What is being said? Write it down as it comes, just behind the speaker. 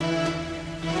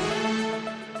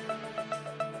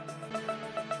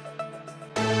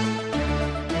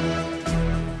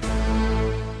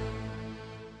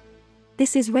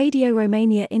This is Radio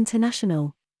Romania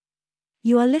International.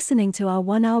 You are listening to our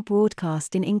one-hour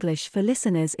broadcast in English for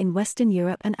listeners in Western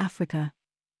Europe and Africa.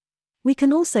 We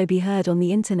can also be heard on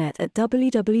the internet at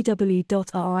www.rri.ro,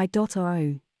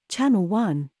 Channel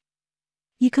 1.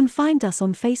 You can find us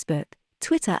on Facebook,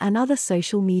 Twitter and other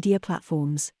social media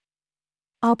platforms.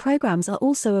 Our programs are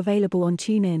also available on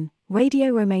TuneIn,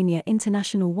 Radio Romania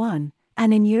International 1,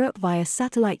 and in Europe via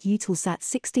satellite Eutelsat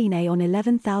 16A on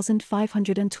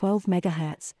 11,512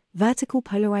 MHz, vertical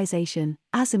polarization,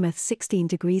 azimuth 16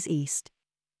 degrees east.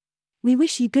 We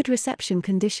wish you good reception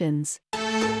conditions.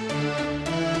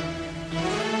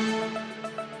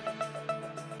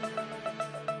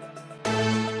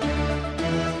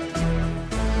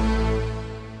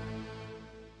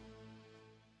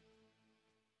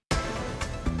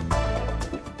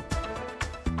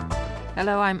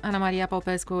 Hello, I'm Ana Maria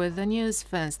Popescu with the news.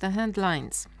 First, the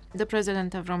headlines. The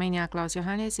President of Romania, Klaus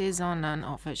Iohannis, is on an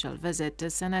official visit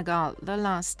to Senegal, the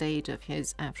last stage of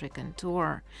his African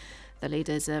tour. The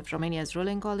leaders of Romania's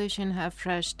ruling coalition have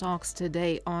fresh talks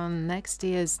today on next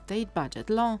year's state budget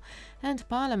law, and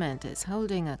Parliament is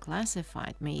holding a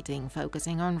classified meeting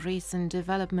focusing on recent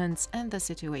developments and the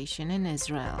situation in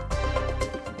Israel.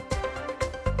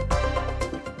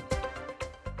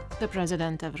 The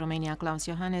President of Romania, Klaus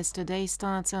Iohannis, today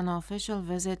starts an official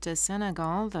visit to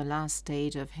Senegal, the last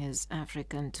stage of his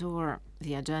African tour.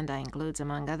 The agenda includes,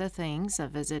 among other things, a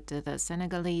visit to the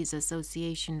Senegalese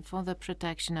Association for the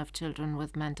Protection of Children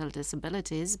with Mental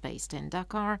Disabilities based in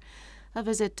Dakar, a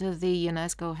visit to the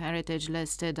UNESCO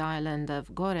heritage-listed island of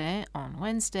Gorée on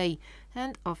Wednesday,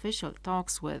 and official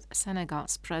talks with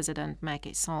Senegal's President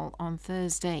Macky Sall on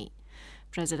Thursday.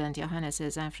 President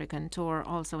Iohannis' African tour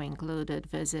also included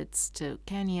visits to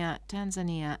Kenya,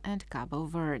 Tanzania and Cabo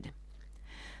Verde.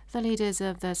 The leaders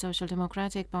of the Social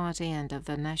Democratic Party and of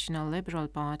the National Liberal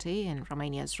Party in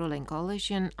Romania's ruling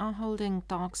coalition are holding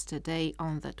talks today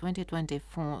on the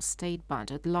 2024 state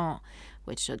budget law,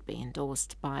 which should be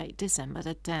endorsed by December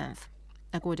the 10th.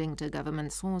 According to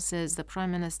government sources, the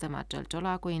Prime Minister Marcel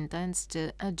Ciolacu intends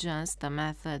to adjust the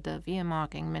method of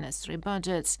earmarking ministry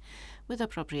budgets, with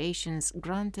appropriations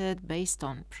granted based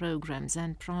on programs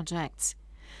and projects.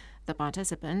 The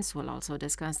participants will also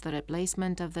discuss the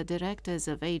replacement of the directors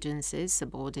of agencies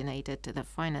subordinated to the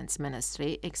Finance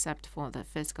Ministry, except for the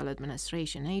Fiscal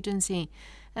Administration Agency,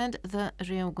 and the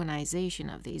reorganization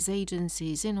of these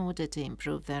agencies in order to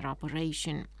improve their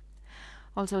operation.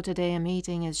 Also today, a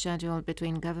meeting is scheduled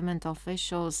between government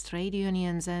officials, trade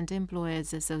unions and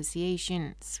employers'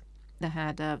 associations. The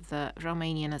head of the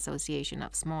Romanian Association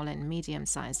of Small and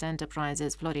Medium-Sized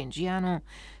Enterprises, Florin Gianu,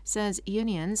 says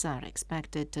unions are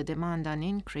expected to demand an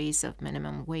increase of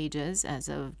minimum wages as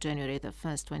of January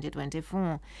 1st,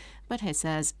 2024, but he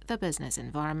says the business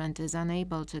environment is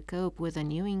unable to cope with a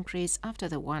new increase after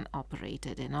the one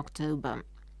operated in October.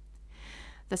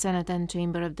 The Senate and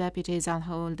Chamber of Deputies are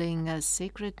holding a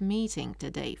secret meeting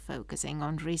today focusing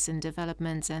on recent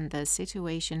developments and the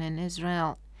situation in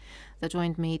Israel. The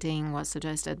joint meeting was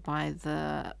suggested by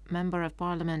the Member of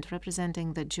Parliament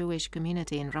representing the Jewish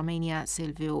community in Romania,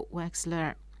 Silviu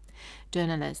Wexler.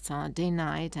 Journalists are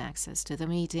denied access to the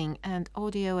meeting, and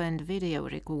audio and video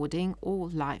recording or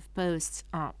live posts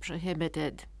are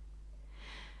prohibited.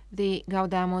 The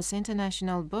Gaudamus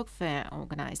International Book Fair,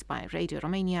 organized by Radio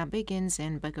Romania, begins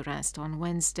in Bucharest on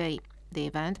Wednesday. The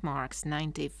event marks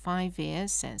 95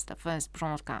 years since the first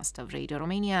broadcast of Radio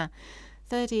Romania,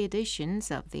 30 editions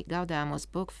of the Gaudamus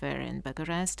Book Fair in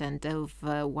Bucharest, and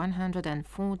over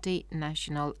 140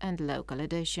 national and local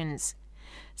editions.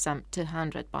 Some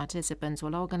 200 participants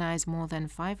will organize more than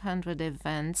 500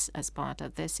 events as part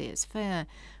of this year's fair,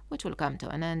 which will come to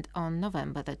an end on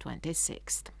November the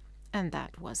 26th. And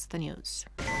that was the news.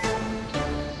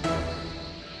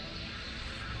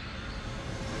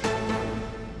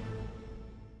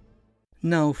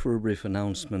 Now for a brief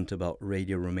announcement about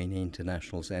Radio Romania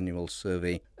International's annual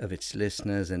survey of its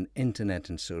listeners and internet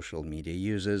and social media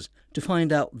users to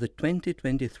find out the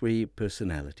 2023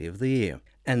 Personality of the Year.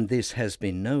 And this has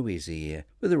been no easy year,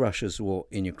 with Russia's war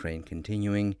in Ukraine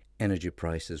continuing, energy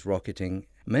prices rocketing,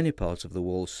 many parts of the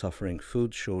world suffering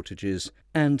food shortages,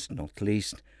 and, not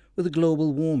least, with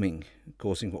global warming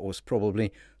causing what was probably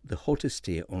the hottest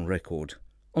year on record.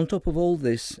 On top of all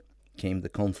this came the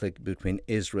conflict between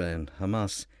Israel and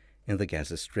Hamas in the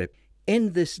Gaza Strip.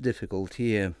 In this difficult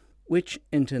year, which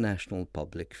international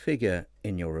public figure,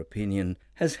 in your opinion,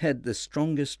 has had the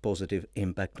strongest positive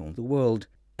impact on the world,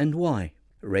 and why?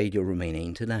 Radio Romania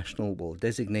International will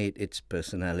designate its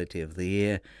Personality of the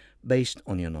Year based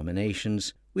on your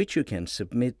nominations, which you can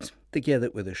submit together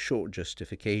with a short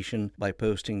justification by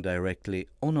posting directly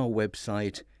on our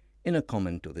website in a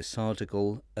comment to this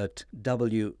article at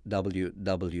www.rri.ro,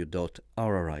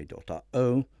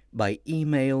 by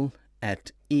email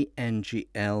at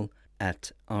engl@rri.ro,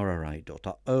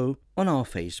 on our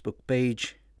Facebook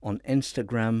page, on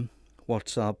Instagram,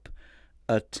 WhatsApp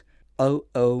at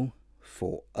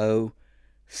 0040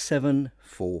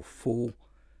 744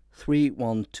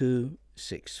 312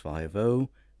 650,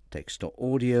 text or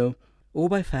audio, or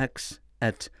by fax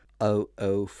at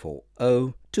 0040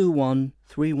 21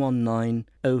 319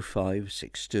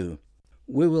 0562.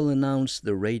 We will announce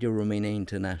the Radio Romania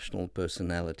International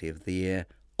Personality of the Year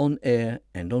on air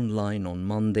and online on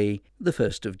Monday, the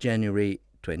 1st of January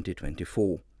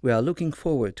 2024. We are looking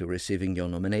forward to receiving your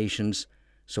nominations,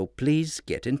 so please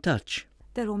get in touch.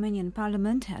 The Romanian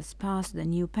Parliament has passed the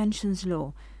new pensions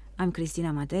law. I'm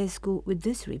Cristina Mateescu with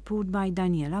this report by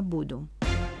Daniela Budu.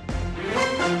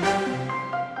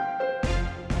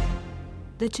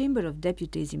 The Chamber of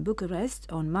Deputies in Bucharest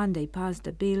on Monday passed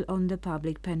a bill on the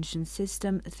public pension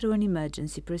system through an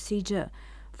emergency procedure,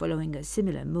 following a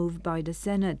similar move by the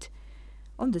Senate.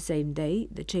 On the same day,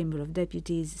 the Chamber of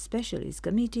Deputies Specialist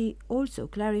Committee also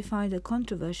clarified a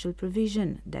controversial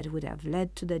provision that would have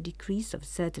led to the decrease of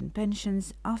certain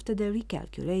pensions after the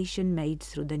recalculation made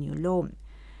through the new law.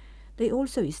 They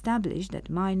also established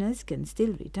that minors can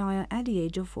still retire at the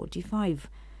age of 45.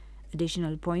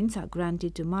 Additional points are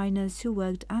granted to miners who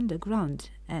worked underground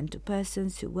and to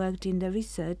persons who worked in the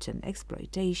research and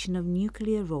exploitation of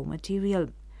nuclear raw material.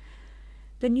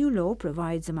 The new law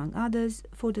provides, among others,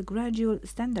 for the gradual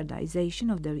standardization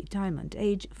of the retirement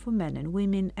age for men and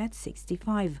women at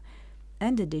 65,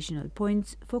 and additional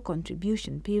points for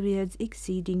contribution periods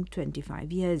exceeding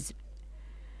 25 years.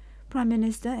 Prime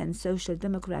Minister and Social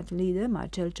Democrat leader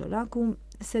Marcel Ciolacu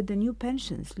said the new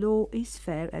pensions law is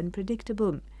fair and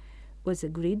predictable, was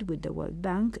agreed with the World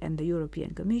Bank and the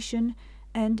European Commission,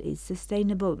 and is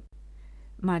sustainable.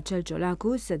 Marcel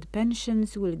Ciolacu said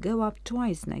pensions will go up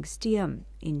twice next year,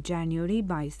 in January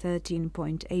by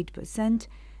 13.8%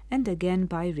 and again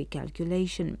by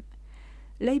recalculation.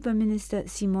 Labour Minister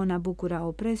Simona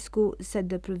Bucura-Oprescu said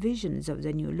the provisions of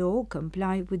the new law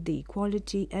comply with the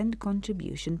equality and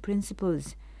contribution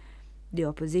principles. The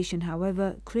opposition,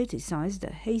 however, criticised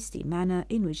the hasty manner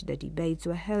in which the debates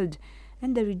were held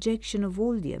and the rejection of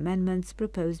all the amendments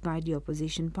proposed by the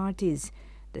opposition parties,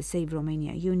 the Save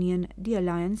Romania Union, the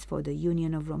Alliance for the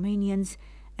Union of Romanians,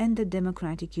 and the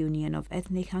Democratic Union of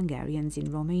Ethnic Hungarians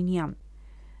in Romania.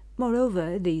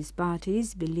 Moreover, these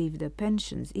parties believe the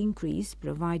pensions increase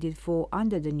provided for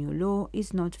under the new law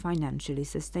is not financially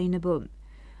sustainable.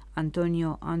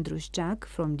 Antonio Andrușceac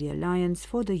from the Alliance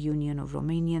for the Union of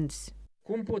Romanians.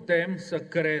 Cum putem să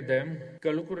credem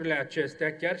că lucrurile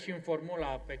acestea, chiar și în formula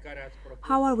pe care ați propus?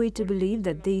 How are we to believe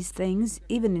that these things,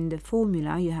 even in the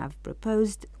formula you have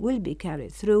proposed, will be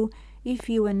carried through if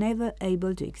you were never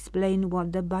able to explain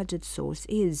what the budget source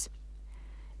is?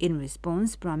 In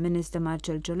response, Prime Minister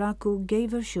Marcel Ciolacu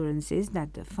gave assurances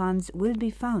that the funds will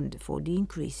be found for the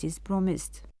increases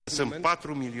promised. Sunt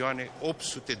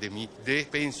 4.800.000 de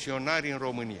pensionari în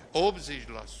România.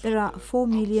 80%. There are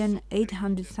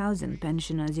 4,800,000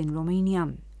 pensioners in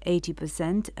Romania.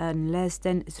 80% earn less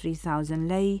than 3,000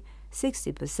 lei,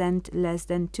 60% less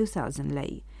than 2,000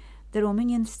 lei. The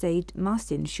Romanian state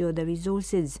must ensure the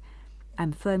resources.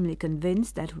 I'm firmly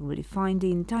convinced that we will find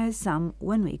the entire sum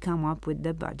when we come up with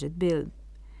the budget bill.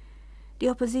 The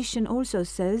opposition also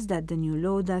says that the new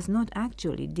law does not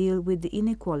actually deal with the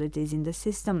inequalities in the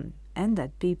system and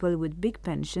that people with big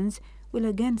pensions will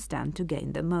again stand to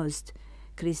gain the most.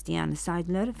 Cristian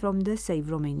Seidler from the Save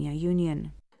Romania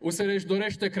Union. USR își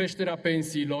dorește creșterea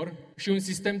pensiilor și un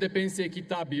sistem de pensii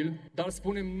echitabil, dar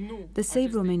spunem nu. The Save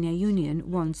Romania Union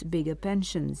wants bigger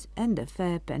pensions and a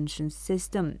fair pensions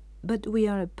system, but we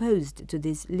are opposed to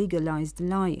this legalized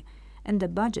lie and the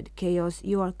budget chaos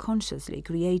you are consciously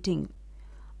creating.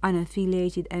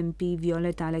 Unaffiliated MP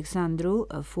Violeta Alexandru,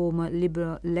 a former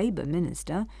Liberal Labour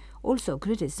minister, also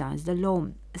criticised the law,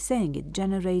 saying it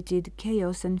generated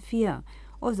chaos and fear,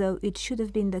 although it should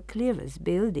have been the clearest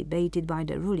bill debated by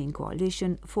the ruling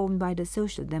coalition formed by the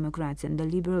Social Democrats and the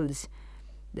Liberals.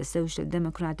 The Social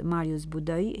Democrat Marius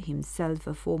Budăi, himself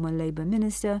a former Labour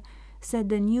minister, said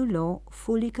the new law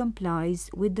fully complies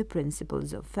with the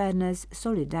principles of fairness,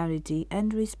 solidarity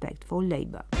and respect for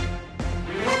labour.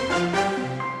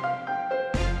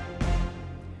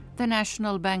 The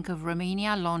National Bank of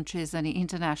Romania launches an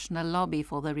international lobby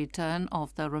for the return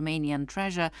of the Romanian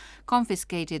treasure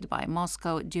confiscated by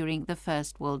Moscow during the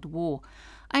First World War.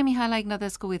 I'm Mihaela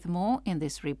Ignatescu with more in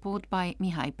this report by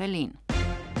Mihai Pelin.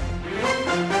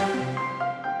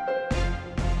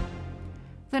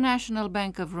 The National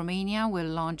Bank of Romania will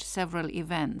launch several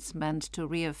events meant to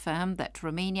reaffirm that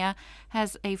Romania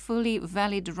has a fully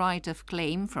valid right of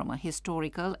claim from a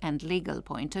historical and legal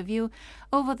point of view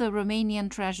over the Romanian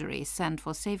treasury sent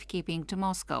for safekeeping to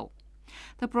Moscow.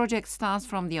 The project starts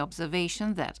from the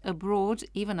observation that abroad,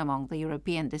 even among the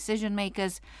European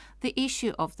decision-makers, the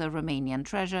issue of the Romanian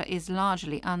treasure is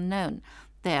largely unknown.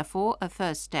 Therefore, a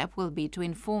first step will be to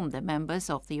inform the members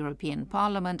of the European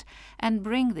Parliament and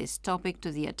bring this topic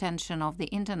to the attention of the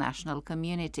international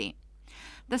community.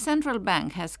 The central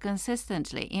bank has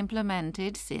consistently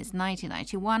implemented since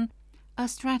 1991 a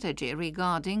strategy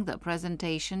regarding the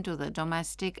presentation to the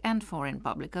domestic and foreign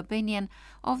public opinion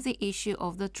of the issue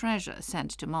of the treasure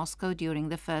sent to Moscow during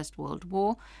the First World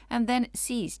War and then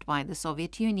seized by the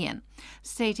Soviet Union,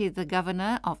 stated the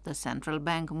governor of the central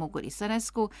bank, Muguri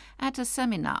Sărescu, at a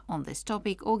seminar on this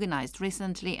topic organized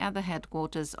recently at the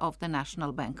headquarters of the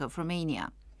National Bank of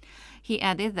Romania. He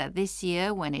added that this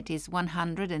year, when it is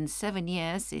 107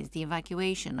 years since the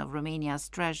evacuation of Romania's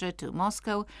treasure to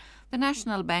Moscow, the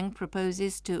National Bank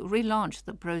proposes to relaunch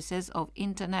the process of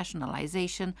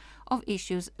internationalization of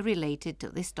issues related to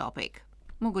this topic.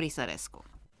 Muguri Sărescu.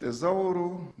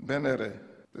 Tezaurul BNR,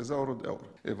 tezaurul de aur,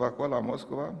 evacuat la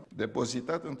Moscova,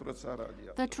 depozitat într-o țară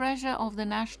aliată. The treasure of the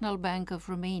National Bank of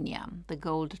Romania, the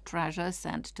gold treasure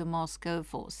sent to Moscow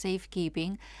for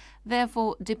safekeeping,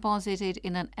 therefore deposited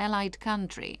in an allied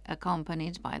country,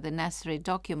 accompanied by the necessary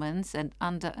documents and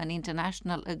under an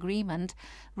international agreement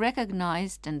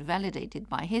recognized and validated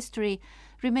by history,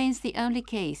 remains the only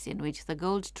case in which the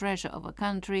gold treasure of a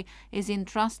country is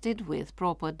entrusted with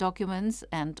proper documents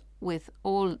and with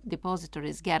all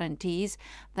depositories' guarantees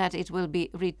that it will be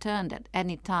returned at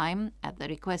any time at the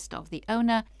request of the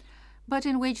owner, but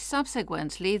in which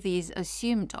subsequently these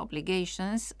assumed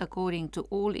obligations, according to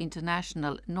all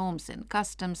international norms and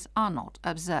customs, are not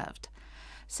observed.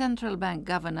 Central Bank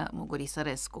Governor Muguri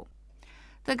Sărescu.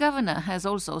 The governor has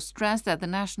also stressed that the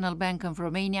National Bank of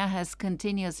Romania has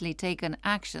continuously taken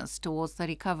actions towards the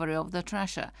recovery of the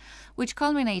treasure, which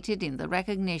culminated in the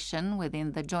recognition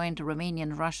within the joint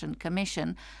Romanian-Russian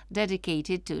Commission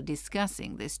dedicated to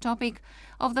discussing this topic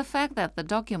of the fact that the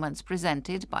documents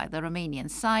presented by the Romanian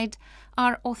side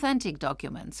are authentic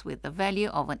documents with the value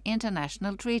of an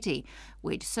international treaty,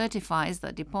 which certifies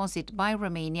the deposit by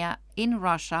Romania in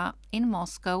Russia, in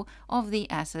Moscow, of the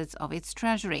assets of its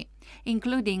treasury,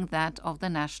 including that of the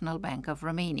National Bank of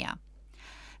Romania.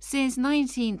 Since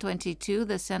 1922,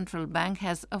 the central bank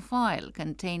has a file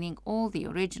containing all the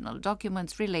original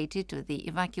documents related to the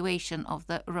evacuation of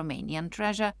the Romanian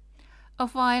treasure, a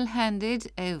file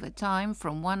handed over time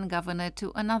from one governor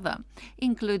to another,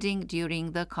 including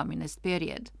during the communist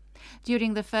period.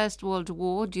 During the First World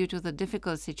War, due to the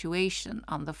difficult situation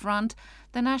on the front,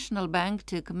 the National Bank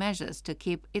took measures to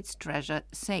keep its treasure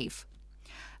safe.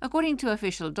 According to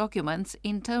official documents,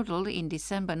 in total in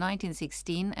December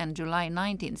 1916 and July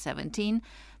 1917,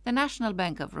 the National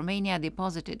Bank of Romania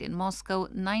deposited in Moscow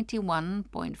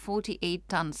 91.48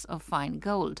 tons of fine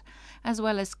gold, as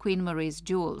well as Queen Marie's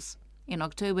jewels. In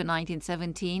October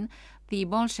 1917, the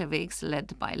Bolsheviks,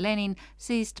 led by Lenin,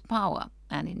 seized power,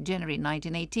 and in January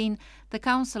 1918, the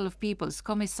Council of People's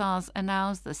Commissars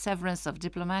announced the severance of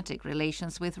diplomatic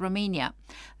relations with Romania,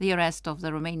 the arrest of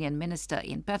the Romanian minister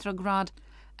in Petrograd,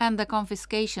 and the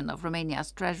confiscation of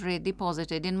Romania's treasury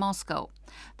deposited in Moscow.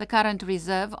 The current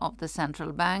reserve of the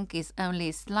central bank is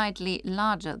only slightly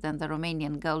larger than the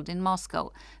Romanian gold in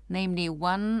Moscow, namely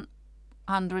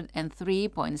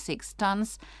 103.6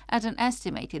 tons at an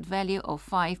estimated value of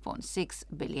 5.6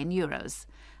 billion euros.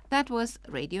 That was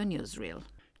Radio Newsreel.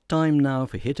 Time now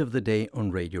for Hit of the Day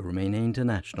on Radio Romania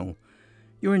International.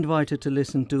 You're invited to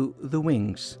listen to The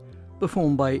Wings,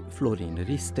 performed by Florin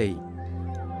Ristei.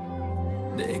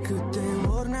 De câte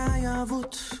ori n-ai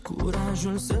avut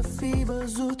curajul să fii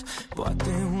văzut,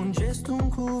 poate un gest, un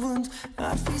cuvânt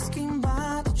ar fi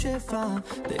schimbat ceva.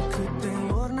 De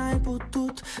câte ori n-ai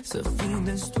putut să fii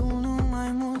destul, nu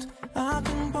mai mult,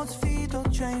 acum poți fi tot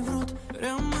ce-ai vrut.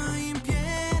 Rămâi în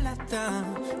pielea ta,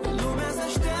 lumea se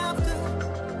așteaptă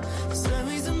să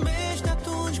îi zâmbești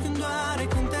atunci când doare,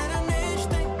 când te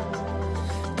rănește.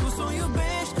 Tu s-o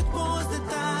iubești cât poți de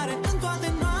tare, în toate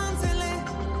nuanțele,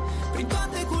 prin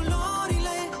toate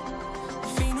culorile,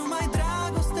 fii numai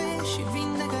dragoste și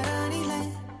vindecă rănile.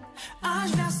 Aș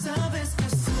vrea să vezi că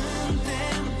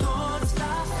suntem toți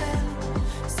la fel,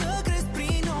 să crezi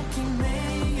prin ochii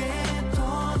mei, e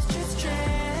tot ce-ți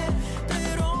cer. Te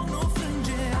rog, nu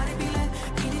frânge aripile,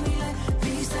 inimile,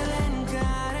 visele în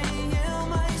care eu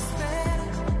mă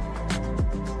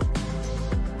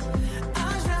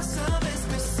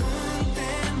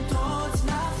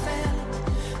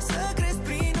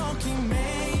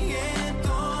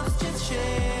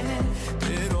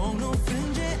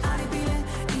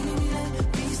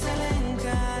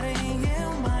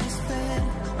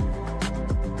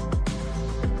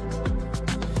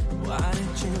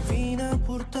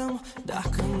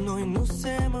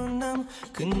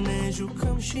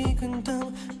jucăm și cântăm,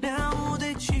 ne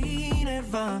aude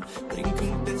cineva. Prin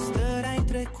câte stări ai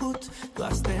trecut,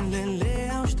 doar stelele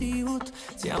au știut.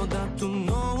 Ți-au dat un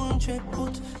nou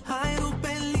început, hai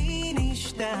rupe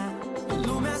liniștea.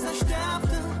 Lumea se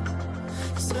așteaptă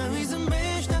să îi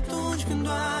zâmbești atunci când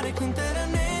doare, când te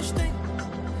rănește.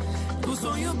 Tu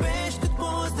s-o iubești cât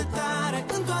poți de tare,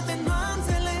 în toate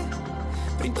nuanțele,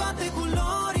 prin toate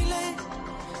culorile.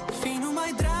 Fii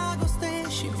numai dragoste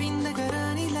și vindecă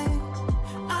rănile.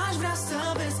 Aș vrea să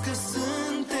vezi că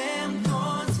suntem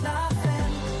toți la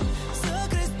fel, să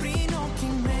crezi prin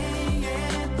ochii mei, e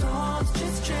tot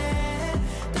ce-ți cer.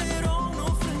 Te rog, nu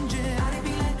frânge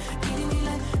aripile,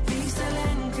 inimile, visele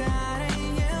în care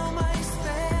eu mai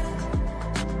sper.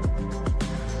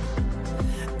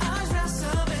 Aș vrea să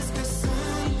vezi că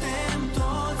suntem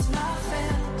toți la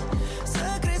fel, să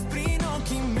crezi prin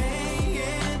ochii mei,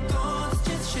 e tot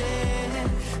ce-ți cer.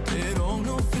 Te rog,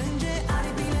 nu frânge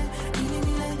aripile,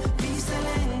 inimile,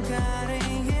 visele în care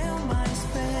eu mai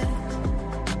sper.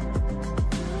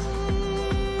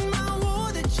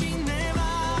 Aude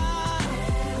cineva,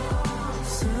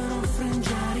 să nu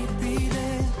frânge aripile.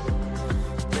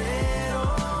 Te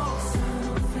rog, să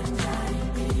nu frânge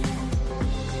aripile.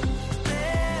 Te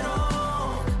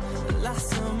rog,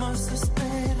 lasă-mă să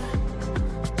sper.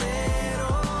 Te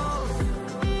rog,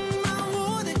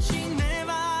 aude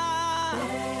cineva,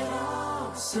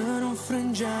 să nu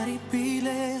frânge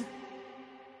aripile.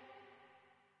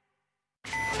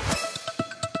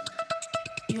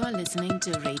 You are listening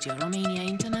to Radio Romania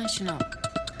International.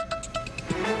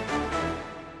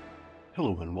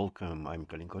 Hello and welcome, I'm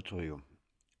Călin Coțoiu.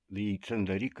 The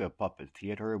Țăndărică Puppet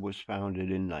Theatre was founded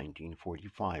in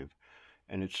 1945,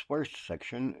 and its first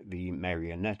section, the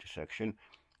marionette section,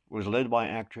 was led by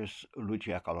actress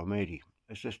Lucia Calomeri,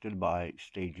 assisted by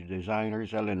stage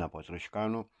designers Elena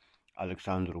Pătrășcanu,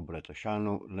 Alexandru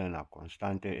Brătășanu, Lena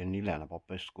Constante, and Ileana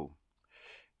Popescu.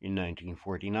 In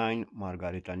 1949,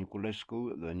 Margarita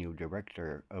Niculescu, the new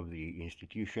director of the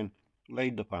institution,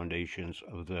 laid the foundations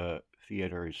of the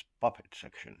theater's puppet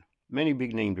section. Many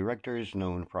big-name directors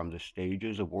known from the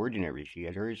stages of ordinary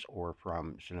theaters or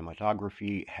from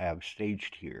cinematography have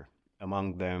staged here,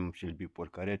 among them Silviu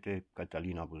Porcarete,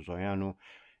 Catalina Buzoianu,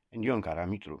 and Ion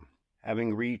Caramitru.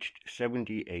 Having reached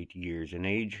 78 years in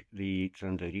age, the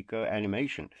Țăndărică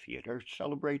Animation Theater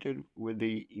celebrated with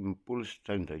the Impuls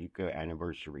Țăndărică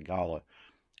Anniversary Gala,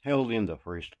 held in the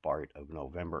first part of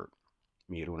November.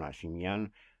 Miruna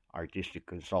Simian, artistic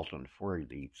consultant for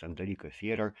the Țăndărică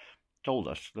Theater, told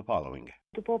us the following.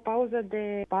 După o pauză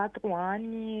de 4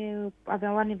 ani,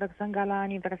 aveam aniversăm gala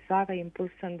aniversară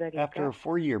Impuls Țăndărică. After a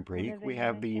 4-year break, we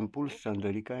have the Impuls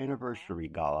Țăndărică Anniversary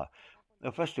Gala, a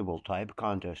festival-type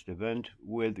contest event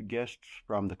with guests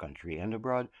from the country and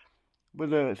abroad,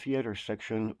 with a theater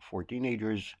section for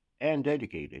teenagers and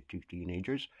dedicated to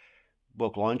teenagers.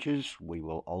 Book launches. We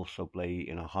will also play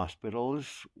in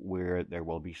hospitals where there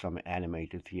will be some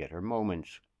animated theater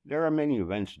moments. There are many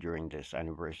events during this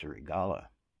anniversary gala.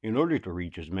 In order to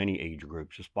reach as many age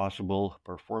groups as possible,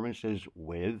 performances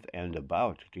with and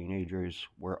about teenagers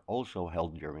were also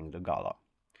held during the gala.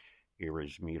 Here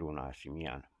is Miruna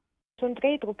Simian. Sunt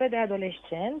 3 trupe de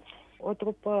adolescenți, o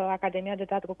trupă Academia de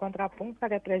Teatru Contrapunct,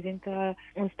 care prezintă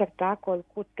un spectacol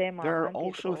cu tema There are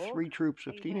antidrog. also 3 troops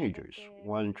of teenagers.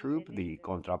 One troop, the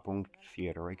Contrapunct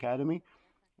Theater Academy,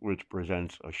 which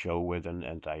presents a show with an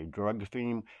anti-drug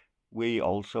theme. We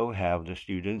also have the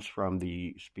students from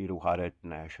the Spiru Haret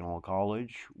National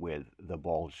College with The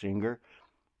Bald Singer,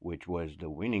 which was the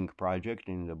winning project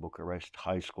in the Bucharest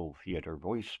High School Theater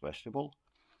Voice Festival,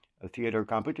 a theater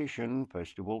competition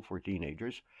festival for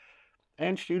teenagers,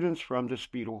 and students from the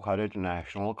Spiru Haret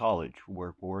National College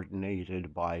were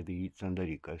coordinated by the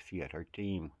Țăndărică Theater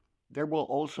team. There will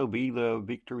also be the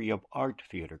Victory of Art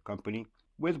Theater Company,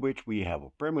 with which we have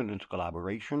a permanent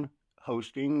collaboration,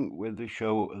 hosting with the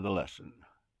show The Lesson.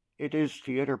 It is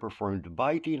theater performed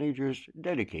by teenagers,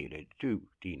 dedicated to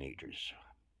teenagers.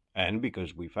 And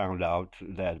because we found out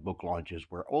that book launches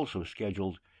were also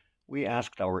scheduled, we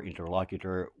asked our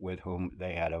interlocutor with whom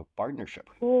they had a partnership.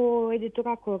 Cu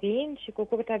editura Corint și cu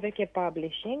Curtea Veche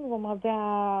Publishing vom avea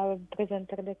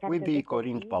prezentări de carte With de the copii,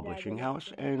 Corint de Publishing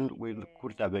House adolescenți. and with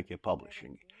Curtea Veche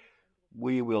Publishing.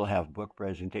 We will have book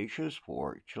presentations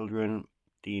for children,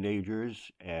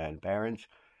 teenagers, and parents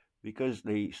because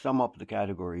they sum up the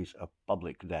categories of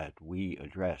public that we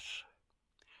address.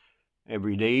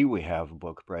 Every day we have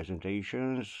book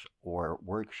presentations or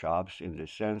workshops in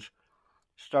this sense,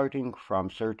 starting from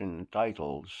certain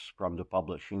titles from the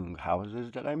publishing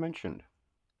houses that I mentioned.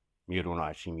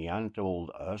 Miruna Simian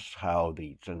told us how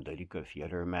the Țăndărică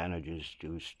Theater manages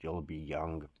to still be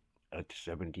young at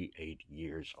 78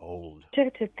 years old.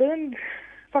 Cercetând,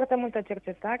 foarte multă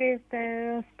cercetare este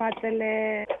în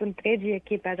spatele întregii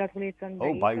echipe a Teatrului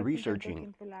Țăndărică. Oh, by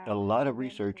researching. A lot of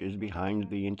research is behind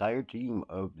the entire team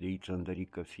of the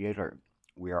Țăndărică Theater.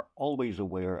 We are always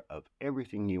aware of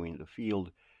everything new in the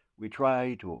field. We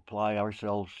try to apply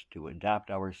ourselves, to adapt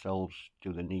ourselves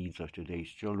to the needs of today's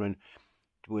children,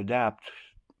 to adapt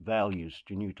values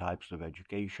to new types of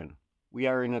education. We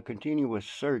are in a continuous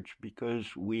search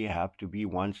because we have to be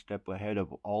one step ahead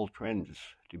of all trends,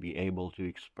 to be able to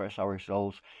express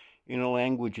ourselves in a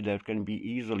language that can be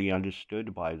easily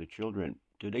understood by the children.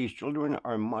 Today's children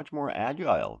are much more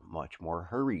agile, much more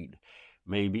hurried,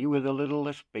 maybe with a little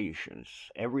less patience.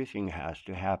 Everything has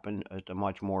to happen at a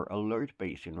much more alert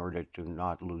pace in order to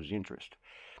not lose interest.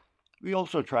 We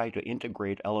also try to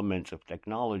integrate elements of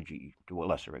technology to a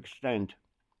lesser extent,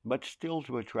 but still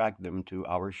to attract them to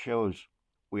our shows.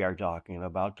 We are talking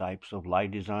about types of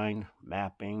light design,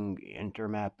 mapping,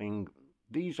 intermapping.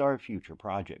 These are future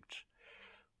projects.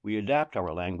 We adapt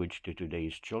our language to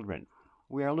today's children.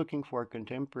 We are looking for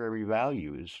contemporary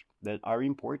values that are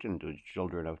important to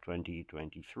children of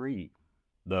 2023.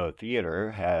 The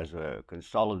theater has a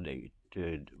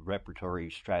consolidated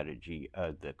repertory strategy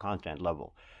at the content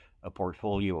level, a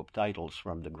portfolio of titles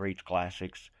from the great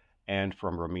classics and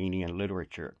from Romanian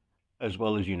literature, as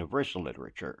well as universal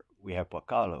literature. We have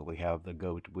Pacala, we have The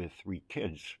Goat with Three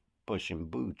Kids, Puss in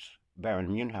Boots,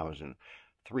 Baron Munchausen,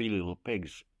 Three Little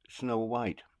Pigs, Snow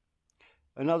White.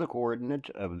 Another coordinate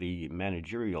of the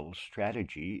managerial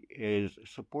strategy is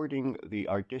supporting the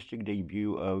artistic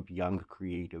debut of young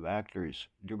creative actors,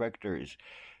 directors,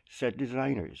 set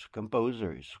designers,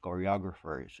 composers,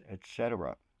 choreographers,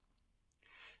 etc.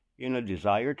 In a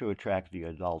desire to attract the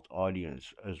adult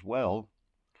audience as well,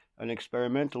 an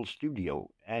experimental studio,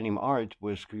 Anim Art,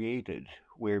 was created,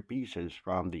 where pieces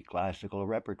from the classical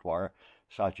repertoire,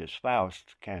 such as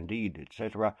Faust, Candide,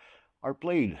 etc., are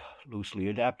played, loosely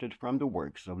adapted from the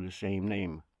works of the same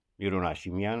name. Miruna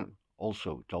Simian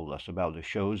also told us about the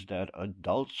shows that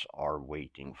adults are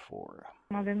waiting for.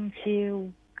 Avem și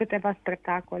câteva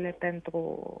spectacole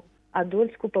pentru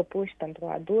adulți cu păpuși pentru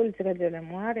adulți, Regele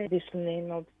Moare, Visul unei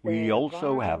nopți. We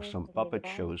also have some puppet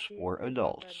shows for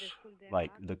adults,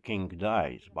 like The King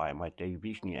Dies by Matei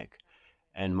Vishniek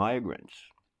and Migrants.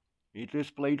 It is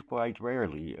played quite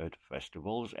rarely at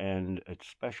festivals and at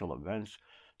special events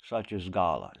such as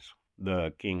galas.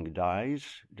 The King Dies,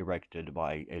 directed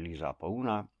by Eliza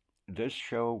Pauna, this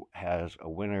show has a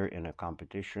winner in a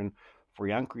competition for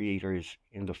young creators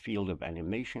in the field of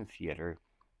animation theater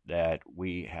that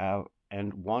we have,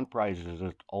 and won prizes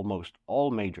at almost all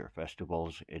major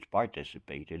festivals it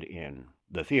participated in.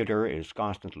 The theater is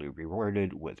constantly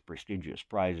rewarded with prestigious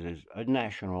prizes at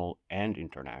national and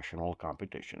international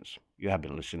competitions. You have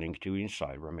been listening to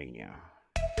Inside Romania.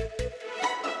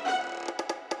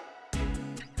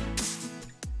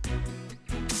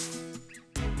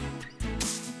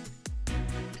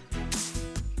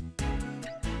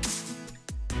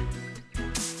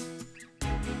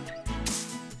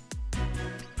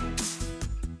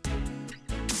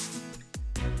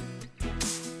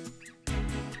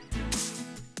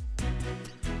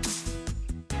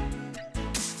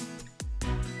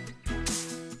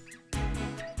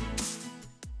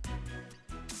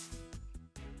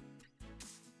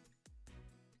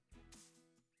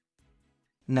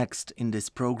 Next in this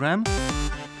program,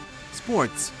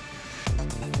 sports.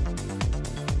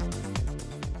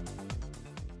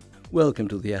 Welcome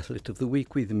to the Athlete of the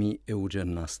Week with me,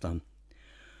 Eugen Nasta.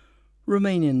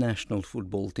 Romanian national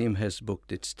football team has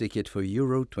booked its ticket for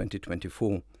Euro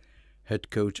 2024. Head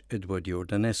coach Edward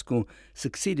Iordanescu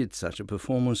succeeded such a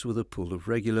performance with a pool of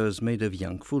regulars made of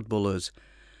young footballers.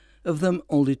 Of them,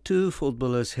 only 2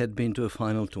 footballers had been to a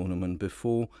final tournament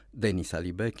before, Denis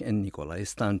Alibek and Nicolae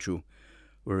Stanciu.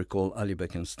 We recall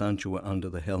Alibek and Stanciu were under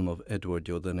the helm of Edward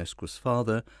Iordanescu's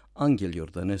father, Angel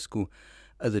Iordanescu,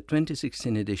 at the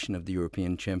 2016 edition of the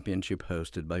European Championship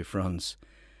hosted by France.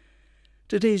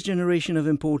 Today's generation of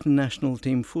important national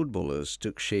team footballers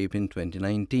took shape in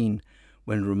 2019,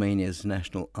 when Romania's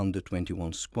national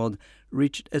under-21 squad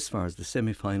reached as far as the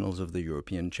semi-finals of the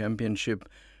European Championship,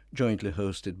 jointly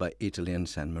hosted by Italy and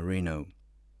San Marino.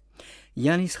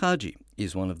 Yanis Hagi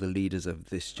is one of the leaders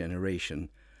of this generation.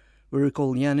 We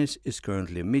recall Yanis is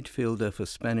currently a midfielder for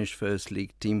Spanish First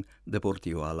League team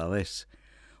Deportivo Alavés.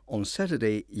 On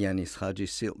Saturday, Yanis Hagi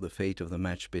sealed the fate of the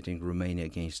match beating Romania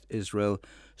against Israel,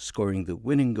 scoring the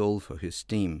winning goal for his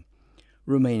team.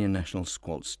 Romanian national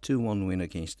squad's 2-1 win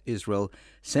against Israel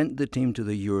sent the team to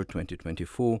the Euro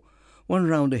 2024, 1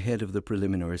 round ahead of the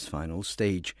preliminaries final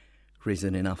stage.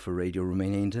 reason enough for Radio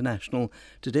Romania International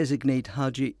to designate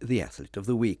Hagi the Athlete of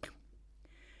the Week.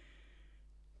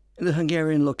 In the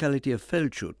Hungarian locality of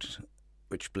Felcsút,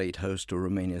 which played host to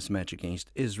Romania's match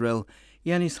against Israel,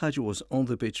 Yanis Hagi was on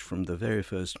the pitch from the very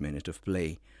first minute of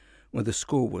play. When the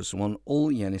score was 1-1,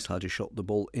 Yanis Hagi shot the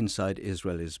ball inside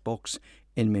Israel's box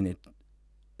in minute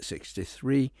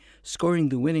 63, scoring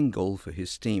the winning goal for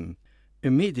his team.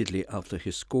 Immediately after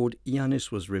he scored,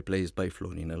 Yanis was replaced by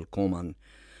Florin Coman.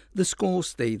 The score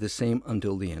stayed the same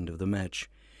until the end of the match.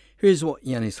 Here's what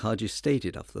Yanis Hagi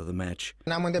stated after the match.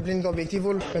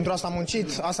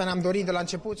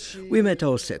 We met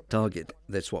our set target.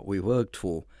 That's what we worked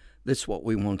for. That's what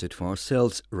we wanted for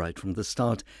ourselves right from the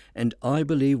start, and I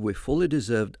believe we fully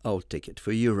deserved our ticket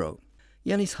for Euro.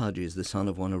 Yanis Hagi is the son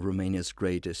of one of Romania's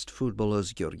greatest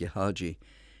footballers, Gheorghe Hagi.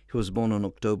 He was born on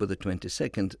October the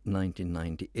 22nd,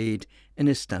 1998, in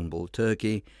Istanbul,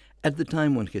 Turkey, at the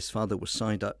time when his father was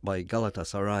signed up by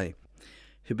Galatasaray.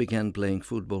 He began playing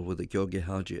football with the Gheorghe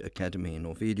Hagi Academy in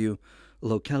Ovidiu, a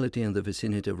locality in the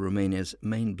vicinity of Romania's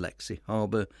main Black Sea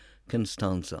harbour,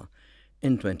 Constanța.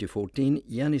 In 2014,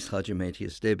 Yanis Hagi made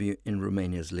his debut in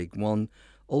Romania's League One,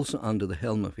 also under the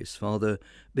helm of his father,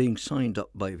 being signed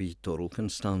up by Viitorul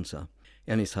Constanța.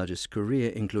 Yanis Hagi's career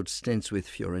includes stints with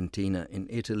Fiorentina in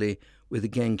Italy,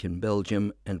 with Genk in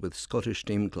Belgium, and with Scottish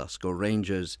team Glasgow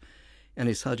Rangers.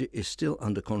 Yanis Hagi is still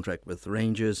under contract with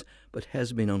Rangers, but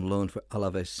has been on loan for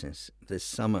Alaves since this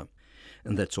summer.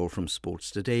 And that's all from Sports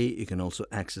Today. You can also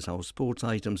access our sports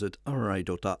items at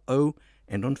rri.ro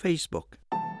and on Facebook.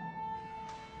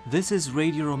 This is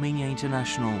Radio Romania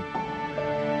International.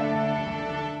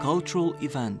 Cultural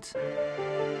event.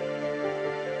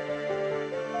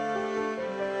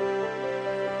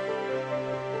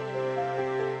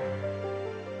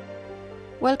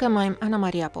 Welcome, I'm Ana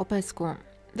Maria Popescu.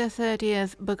 The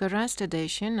 30th Bucharest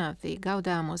edition of the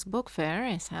Gaudamus Book Fair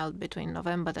is held between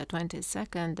November the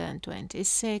 22nd and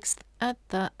 26th at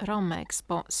the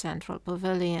Romexpo Central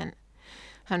Pavilion.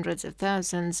 Hundreds of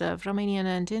thousands of Romanian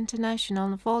and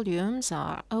international volumes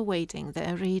are awaiting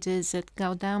their readers at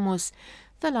Gaudamus,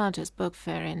 the largest book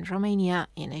fair in Romania,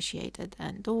 initiated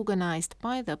and organized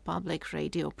by the public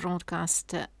radio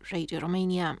broadcaster Radio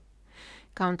Romania.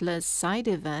 Countless side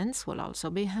events will also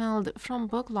be held, from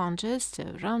book launches to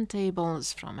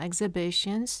roundtables, from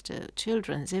exhibitions to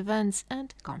children's events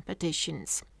and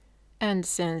competitions. And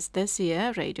since this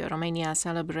year Radio Romania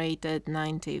celebrated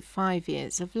 95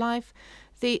 years of life,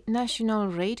 the National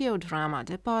Radio Drama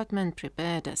Department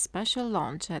prepared a special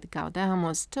launch at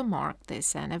Gaudamus to mark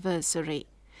this anniversary.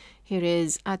 Here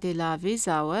is Attila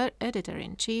Wiesaur,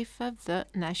 Editor-in-Chief of the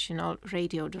National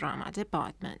Radio Drama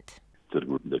Department.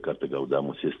 Târgul de carte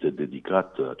Gaudamus este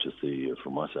dedicat acestei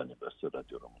frumoase aniversări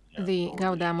Radio Romania. The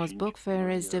Gaudamus Book Fair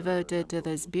is devoted to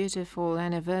this beautiful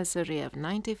anniversary of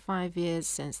 95 years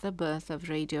since the birth of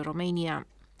Radio Romania.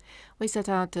 We set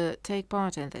out to take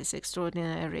part in this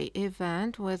extraordinary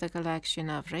event with a collection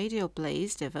of radio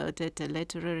plays devoted to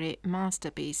literary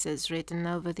masterpieces written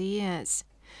over the years.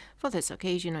 For this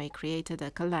occasion, we created a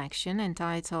collection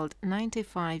entitled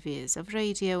 95 Years of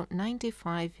Radio,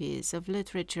 95 Years of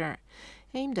Literature,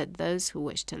 aimed at those who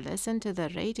wish to listen to the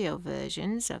radio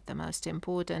versions of the most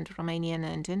important Romanian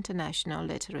and international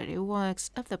literary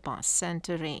works of the past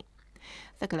century.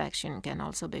 The collection can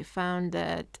also be found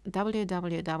at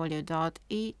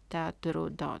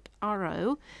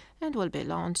www.iteatru.ro and will be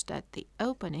launched at the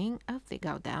opening of the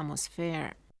Gaudamus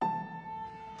Fair.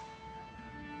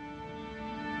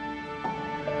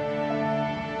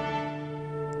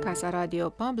 Casa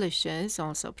Radio Publishers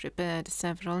also prepared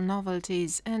several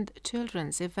novelties and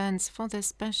children's events for the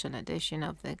special edition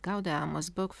of the Gaudamus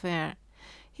Book Fair.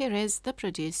 Here is the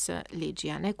producer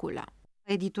Ligia Necula.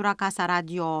 Editura Casa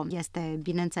Radio este,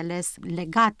 bineînțeles,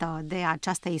 legată de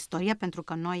această istorie pentru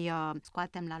că noi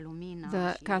scoatem la lumină.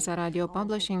 The Casa Radio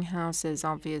Publishing House is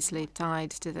obviously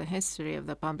tied to the history of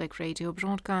the public radio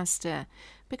broadcaster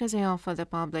because we offer the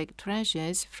public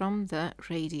treasures from the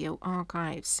radio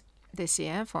archives. This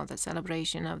year, for the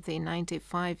celebration of the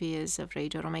 95 years of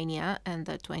Radio Romania and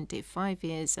the 25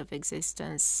 years of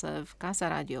existence of Casa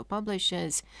Radio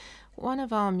Publishers, one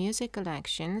of our music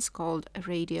collections, called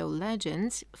Radio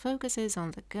Legends, focuses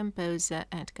on the composer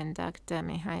and conductor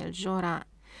Mihail Jora.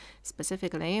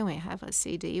 Specifically, we have a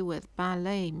CD with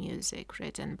ballet music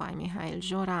written by Mihail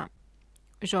Jora.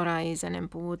 Jora is an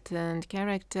important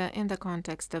character in the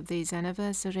context of these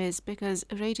anniversaries because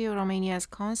Radio Romania's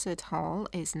concert hall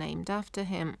is named after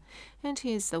him, and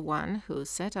he is the one who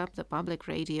set up the public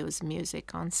radio's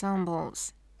music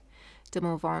ensembles. To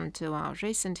move on to our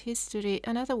recent history,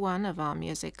 another one of our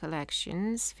music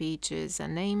collections features a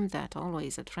name that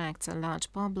always attracts a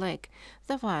large public,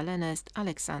 the violinist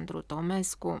Alexandru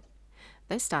Tomescu.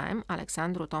 This time,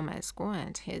 Alexandru Tomescu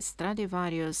and his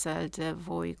Stradivarius Alte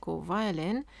Voicu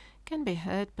violin can be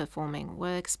heard performing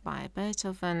works by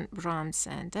Beethoven, Brahms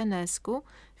and Enescu,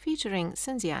 featuring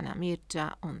Sânziana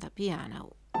Mircea on the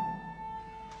piano.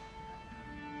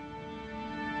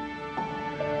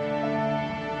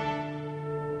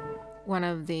 One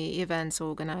of the events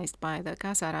organized by the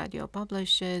Casa Radio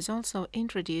publishers also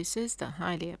introduces the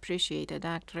highly appreciated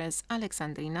actress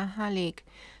Alexandrina Halic,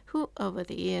 who over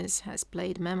the years has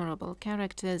played memorable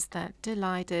characters that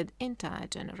delighted entire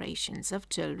generations of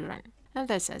children. And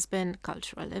this has been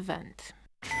Cultural Event.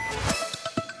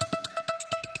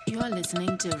 You are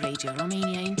listening to Radio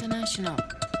Romania International.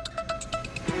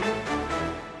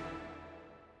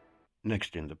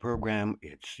 Next in the program,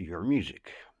 it's Your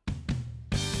Music.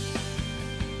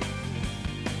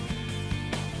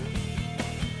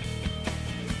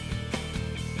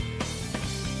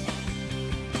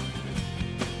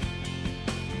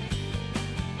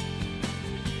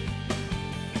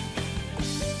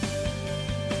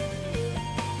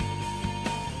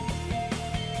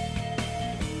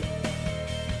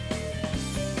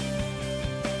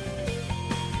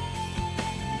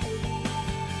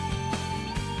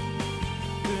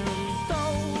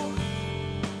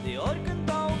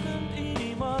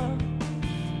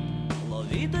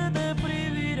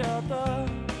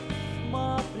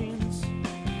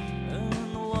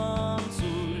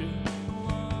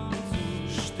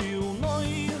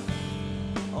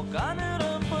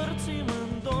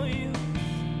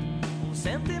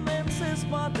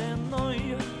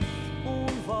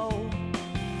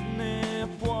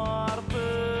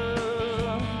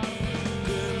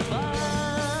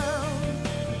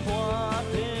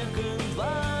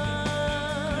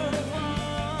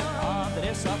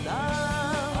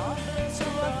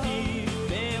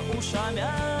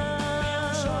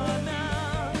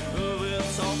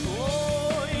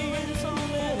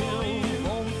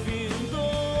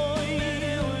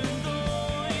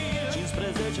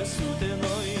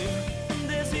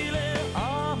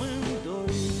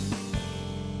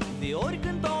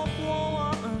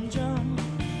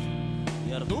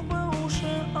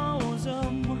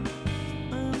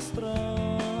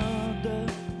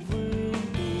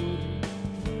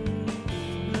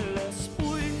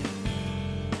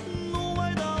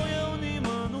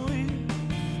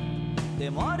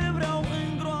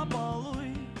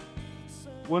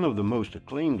 One of the most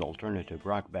acclaimed alternative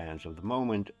rock bands of the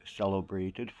moment,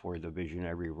 celebrated for the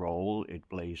visionary role it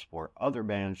plays for other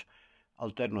bands,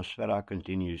 Alternosfera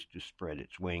continues to spread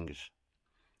its wings.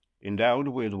 Endowed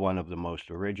with one of the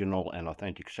most original and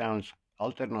authentic sounds,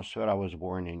 Alternosfera was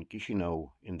born in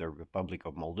Chișinău in the Republic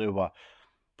of Moldova,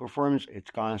 performs its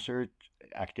concert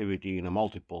activity in a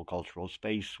multiple cultural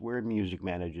space where music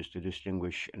manages to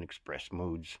distinguish and express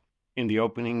moods. In the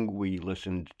opening, we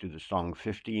listened to the song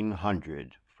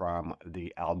 1500 from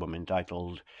the album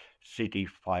entitled City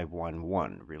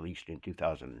 511, released in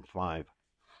 2005.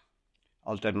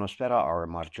 Alternosfera are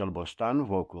Marcel Bostan,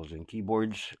 vocals and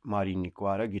keyboards, Marin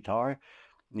Nicoara, guitar,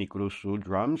 Nic Rusu,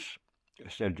 drums,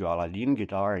 Sergio Aladin,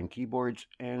 guitar and keyboards,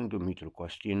 and Dumitru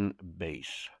Costin,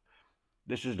 bass.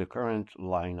 This is the current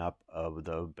lineup of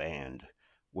the band,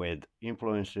 with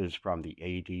influences from the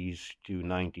 80s to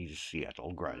 90s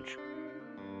Seattle grunge.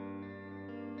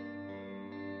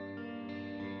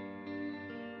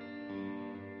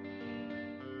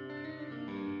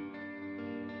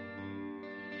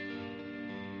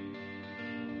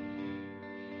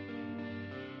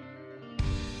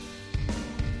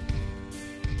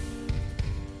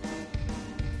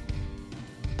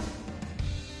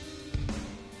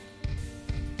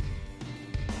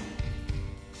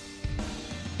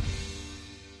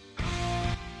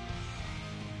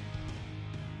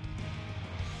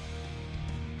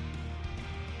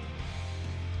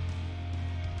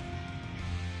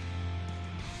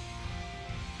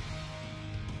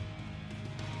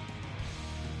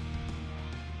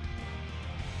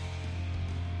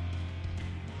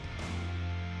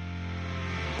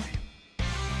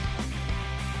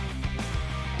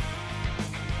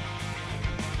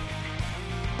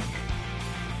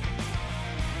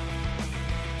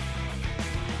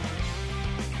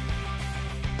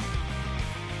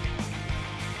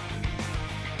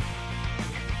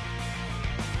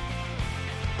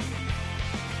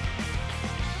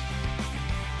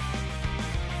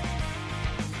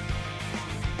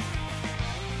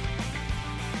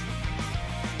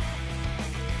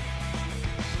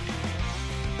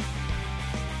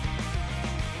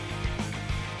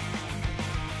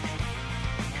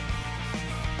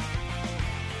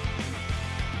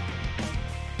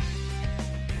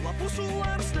 Busul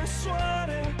ars de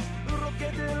soare,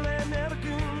 rochetele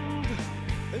mergând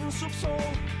în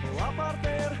subsol, la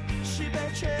parter și pe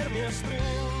cer mi-e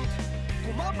strând.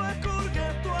 Cum apă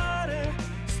curgătoare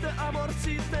stă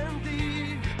amorțit în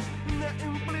dig,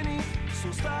 neîmplinit,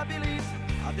 sunt stabilit,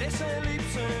 adesea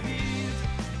lipsărit.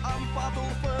 Am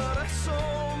patul fără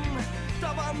somn,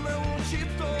 tavan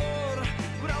năucitor,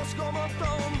 vreau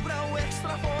zgomoton, vreau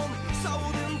extrafon,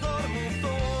 s-aud în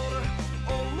dormitor.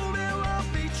 O lume la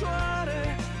picioare,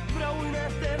 vreau în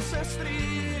eter să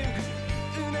strig,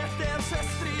 în eter să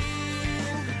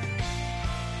strig.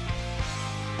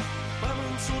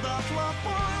 Pământ sudat la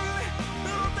poli,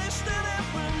 rotește-ne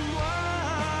până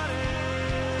moare.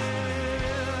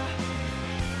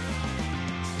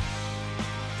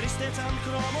 Tristețea în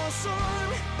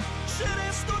cromosomi și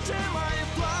restul ce mai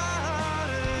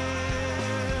doare.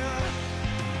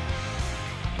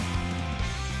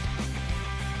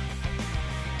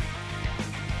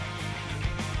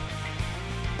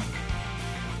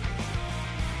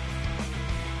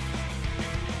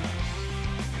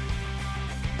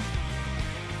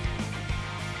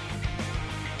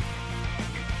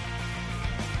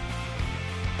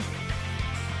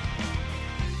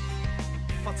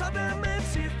 Fața de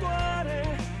amețitoare,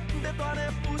 de toane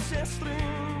puse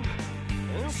strâmb,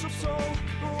 în subsol,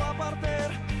 la parter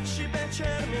și pe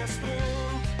cer mi-e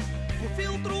strâmb. Cu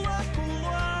filtru la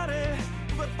culoare,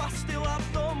 văd pastila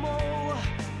domol,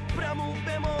 prea mult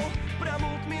bemol, prea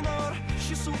mult minor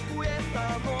și sub cu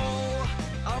etanol.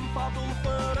 Am patul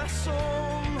fără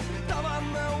somn, tavan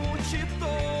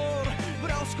năucitor,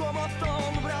 vreau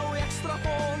zgomoton, vreau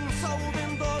extrafon, s-aud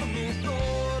în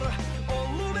dormitor. O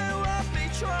lume la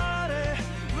picioare,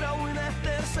 vreau în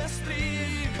eter să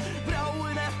strig, vreau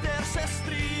în eter să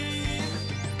strig.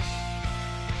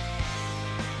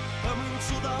 Pământ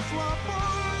sudat la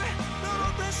poli,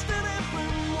 rotește-ne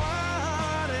până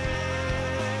moare.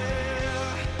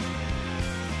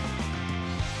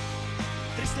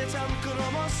 Tristețea în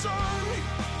cromosomi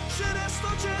și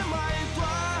restul ce mai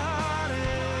doare.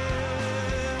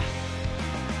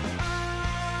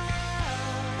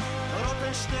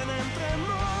 Rotește-ne între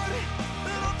nori,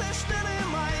 rotește-ne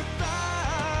mai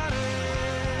tare.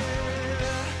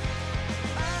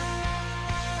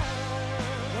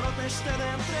 Rotește-ne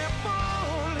între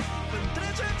poli,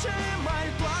 întrege ce mai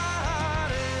doare.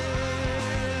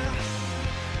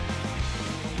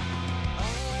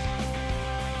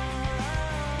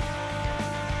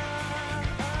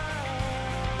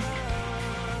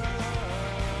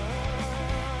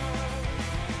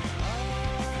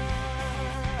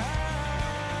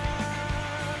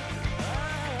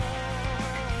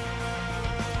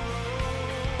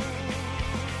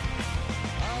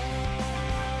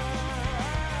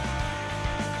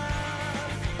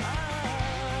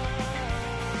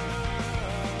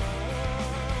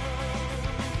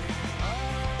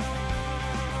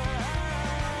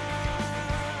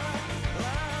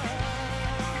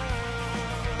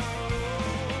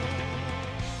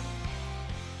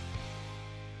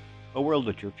 A World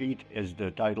at Your Feet is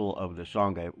the title of the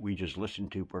song we just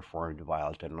listened to, performed by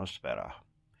Alternosfera.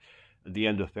 At the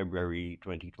end of February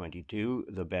 2022,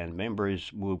 the band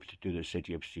members moved to the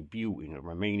city of Sibiu in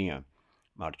Romania.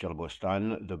 Marcel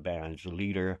Bostan, the band's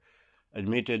leader,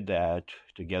 admitted that,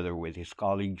 together with his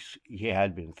colleagues, he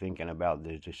had been thinking about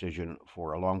this decision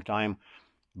for a long time,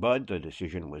 but the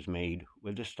decision was made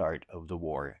with the start of the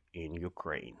war in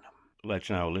Ukraine. Let's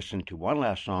now listen to one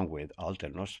last song with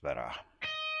Alternosfera.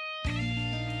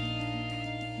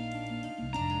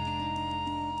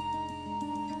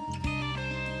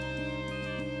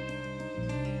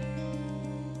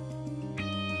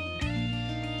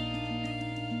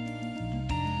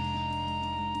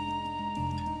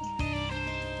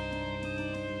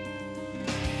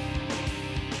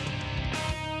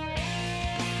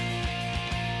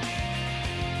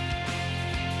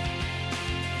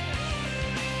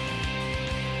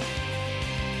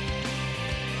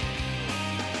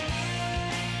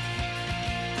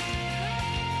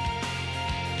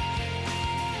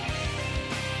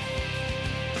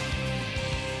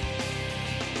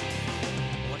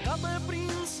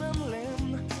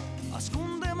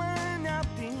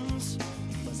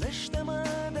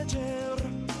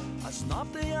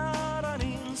 Noapte iar a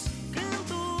nins când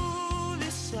tu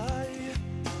visai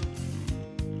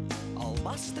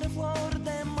albastre flori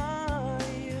de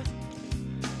mai.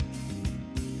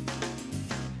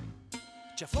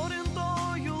 Ce flori în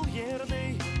toiul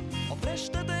iernei,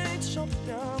 oprește-te-ți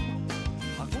șopteam.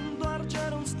 Acum doar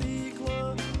cer în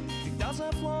sticlă, pictează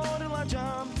flori la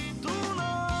geam. Tu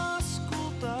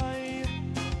n-ascultai,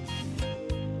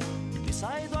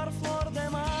 visai doar flori de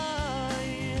mai.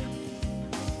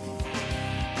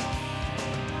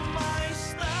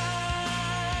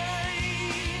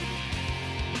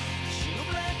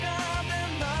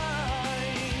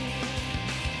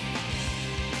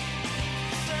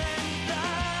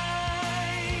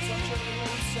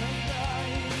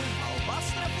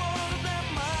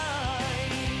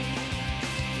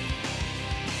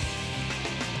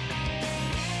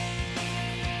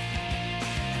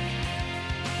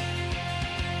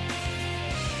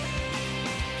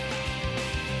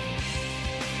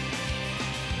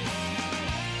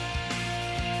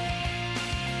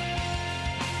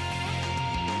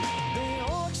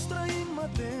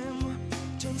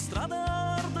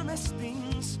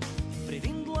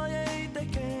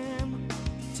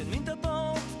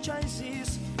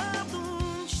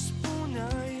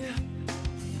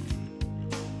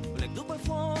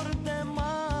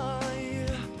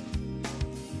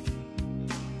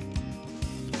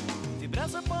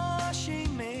 pașii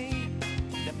mei,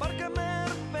 de parcă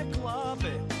merg pe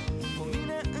clape, cu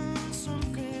mine însumi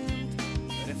cânt,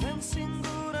 refren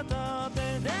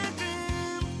singurătate de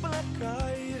când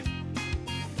plecai,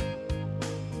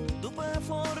 după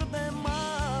efort de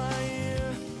mai.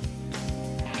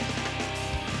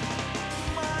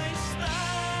 Mai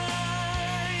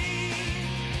stai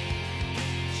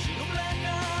și nu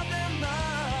pleca de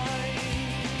n-ai,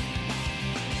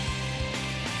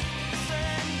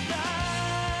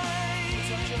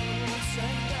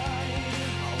 Sendai,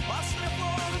 albastre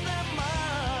flori de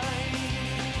mai.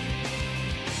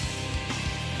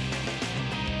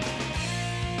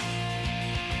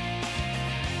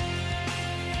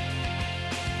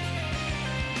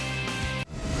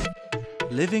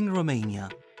 Living Romania.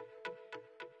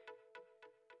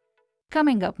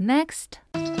 Coming up next,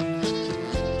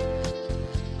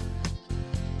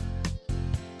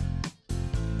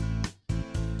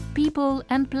 people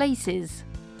and places.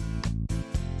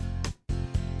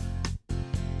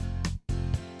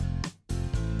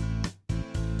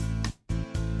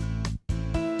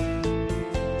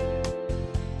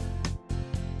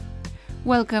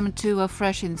 Welcome to a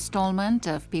fresh installment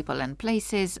of People and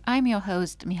Places. I'm your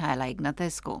host, Mihaela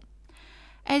Ignatescu.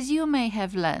 As you may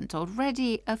have learnt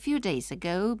already, a few days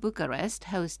ago, Bucharest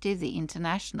hosted the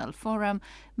International Forum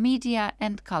Media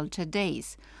and Culture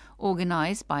Days,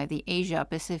 organized by the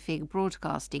Asia-Pacific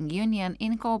Broadcasting Union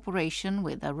in cooperation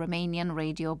with the Romanian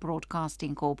Radio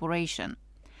Broadcasting Corporation.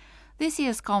 This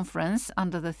year's conference,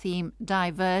 under the theme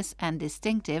Diverse and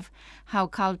Distinctive, How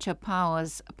Culture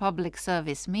Powers Public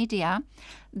Service Media,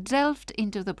 delved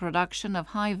into the production of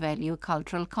high-value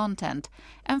cultural content,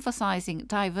 emphasizing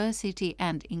diversity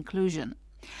and inclusion.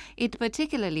 It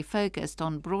particularly focused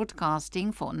on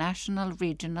broadcasting for national,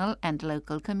 regional and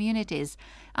local communities,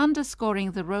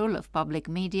 underscoring the role of public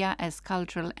media as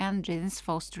cultural engines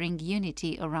fostering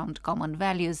unity around common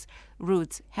values,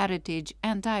 roots, heritage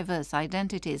and diverse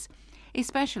identities,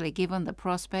 especially given the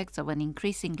prospects of an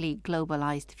increasingly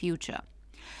globalized future.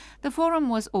 The forum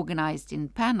was organized in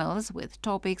panels with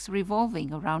topics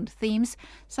revolving around themes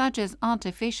such as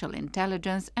artificial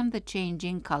intelligence and the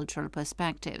changing cultural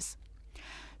perspectives.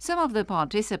 Some of the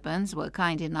participants were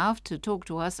kind enough to talk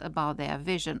to us about their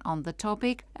vision on the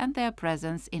topic and their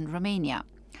presence in Romania,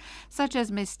 such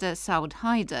as Mr. Saud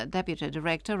Haider, Deputy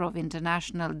Director of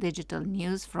International Digital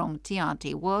News from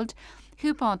TRT World,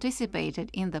 who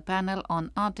participated in the panel on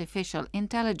artificial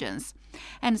intelligence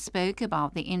and spoke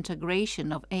about the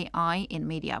integration of AI in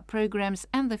media programs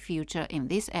and the future in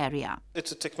this area.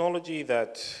 It's a technology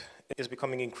that is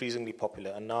becoming increasingly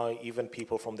popular, and now even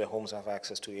people from their homes have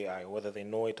access to AI, whether they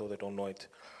know it or they don't know it.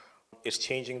 It's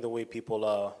changing the way people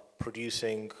are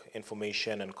producing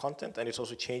information and content, and it's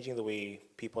also changing the way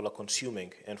people are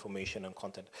consuming information and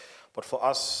content. But for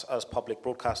us as public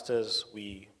broadcasters,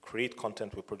 we create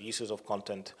content, we're producers of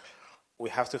content. We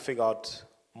have to figure out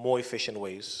more efficient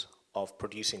ways of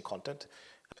producing content.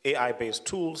 AI-based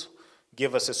tools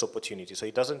give us this opportunity. So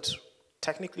it doesn't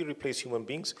technically replace human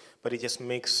beings, but it just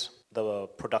makes the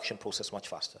production process much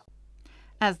faster.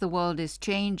 As the world is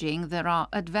changing, there are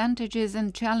advantages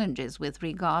and challenges with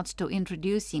regards to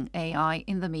introducing AI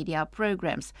in the media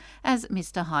programs, as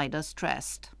Mr. Haider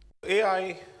stressed.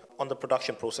 AI on the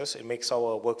production process, it makes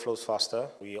our workflows faster.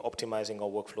 We are optimizing our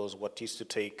workflows. What used to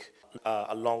take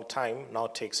a long time now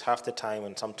takes half the time,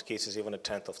 in some cases even a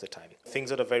tenth of the time. Things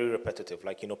that are very repetitive,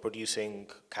 like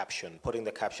producing caption, putting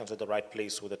the captions at the right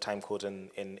place with the time codes in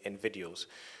videos,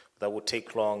 that would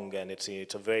take long, and it's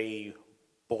a very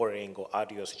boring or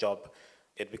arduous job.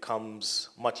 It becomes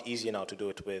much easier now to do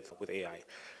it with AI.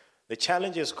 The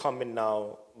challenges come in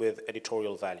now with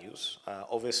editorial values.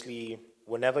 Obviously,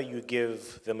 whenever you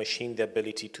give the machine the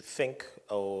ability to think,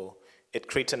 it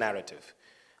creates a narrative.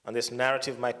 And this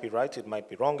narrative might be right, it might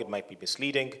be wrong, it might be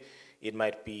misleading, it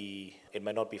might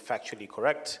not be factually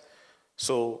correct.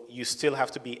 So you still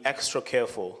have to be extra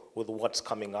careful with what's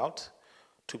coming out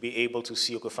to be able to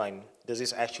see, okay, fine, does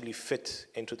this actually fit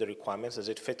into the requirements? Does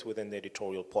it fit within the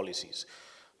editorial policies?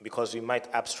 Because you might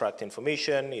abstract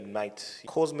information, it might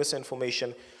cause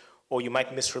misinformation, or you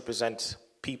might misrepresent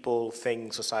people,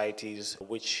 things, societies,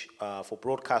 which for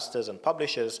broadcasters and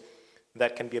publishers,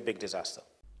 that can be a big disaster.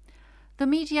 The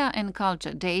Media and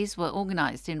Culture Days were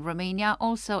organized in Romania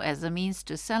also as a means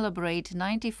to celebrate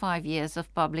 95 years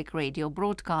of public radio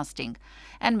broadcasting,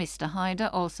 and Mr.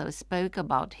 Haider also spoke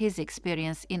about his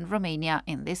experience in Romania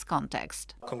in this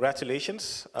context.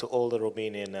 Congratulations to all the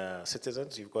Romanian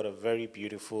citizens. You've got a very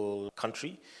beautiful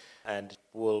country, and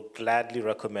we'll gladly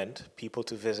recommend people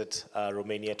to visit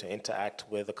Romania to interact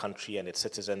with the country and its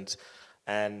citizens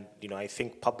And I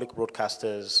think public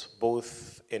broadcasters,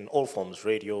 both in all forms,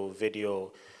 radio,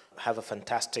 video, have a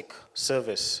fantastic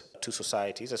service to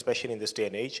societies, especially in this day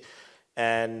and age.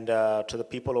 And to the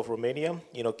people of Romania,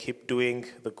 keep doing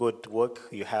the good work.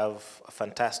 You have a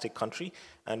fantastic country,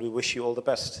 and we wish you all the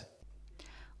best.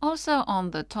 Also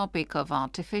on the topic of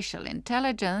artificial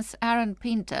intelligence, Aaron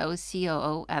Pinto,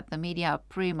 COO at the Media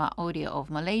Prima Audio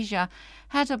of Malaysia,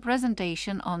 had a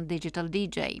presentation on digital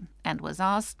DJ and was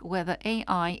asked whether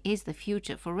AI is the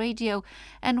future for radio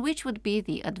and which would be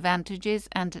the advantages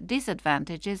and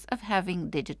disadvantages of having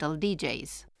digital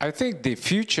DJs. I think the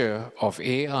future of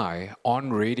AI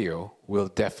on radio will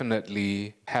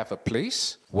definitely have a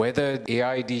place. Whether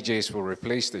AI DJs will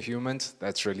replace the humans,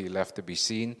 that's really left to be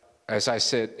seen. As I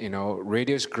said,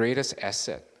 radio's greatest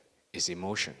asset is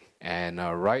emotion. And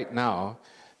right now,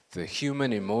 the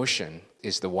human emotion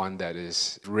is the one that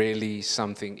is really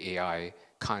something AI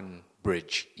can't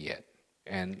bridge yet.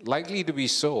 And likely to be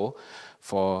so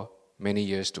for many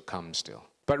years to come still.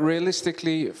 But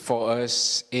realistically, for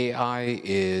us, AI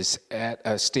is at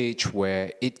a stage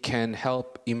where it can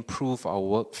help improve our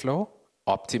workflow,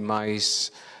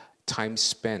 optimize time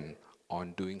spent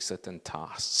on doing certain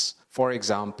tasks. For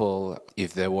example,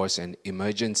 if there was an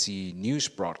emergency news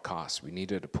broadcast we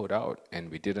needed to put out and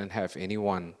we didn't have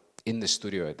anyone in the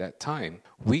studio at that time,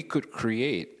 we could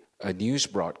create a news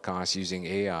broadcast using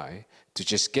AI to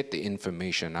just get the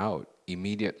information out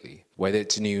immediately, whether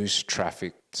it's news,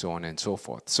 traffic, so on and so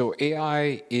forth. So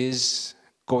AI is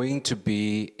going to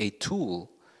be a tool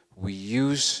we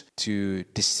use to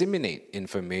disseminate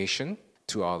information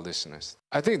to our listeners.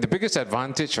 I think the biggest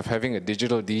advantage of having a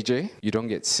digital DJ, you don't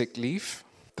get sick leave.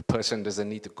 The person doesn't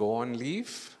need to go on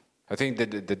leave. I think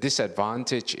that the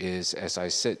disadvantage is, as I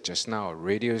said just now,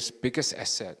 radio's biggest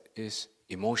asset is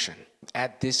emotion.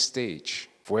 At this stage,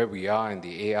 where we are in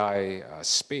the AI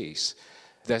space,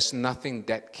 there's nothing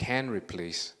that can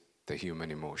replace the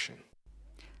human emotion.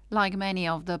 Like many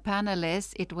of the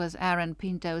panelists, it was Aaron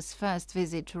Pinto's first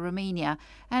visit to Romania,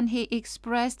 and he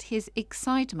expressed his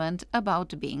excitement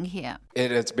about being here.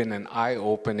 It has been an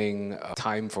eye-opening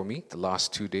time for me, the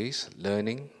last 2 days,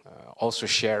 learning, also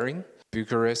sharing.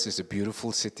 Bucharest is a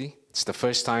beautiful city. It's the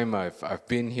first time I've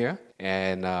been here,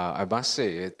 and I must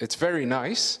say, it's very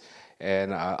nice,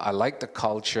 and I like the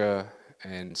culture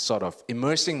and sort of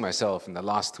immersing myself in the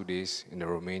last 2 days in the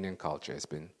Romanian culture. It's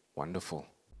been wonderful.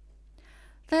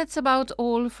 That's about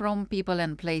all from People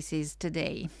and Places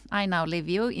today. I now leave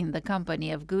you in the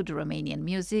company of good Romanian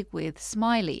music with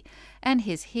Smiley and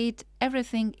his hit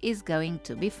Everything is Going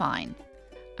to be Fine.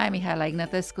 I'm Mihaela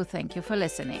Ignatescu. Thank you for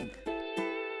listening.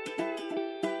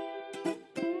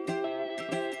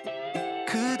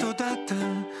 Câteodată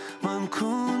mă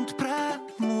încrunt prea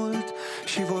mult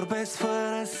și vorbesc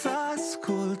fără să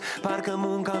ascult. Parcă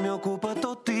munca mi-ocupă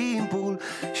tot timpul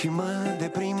și mă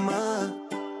deprimă.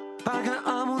 Parcă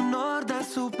am un nor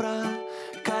deasupra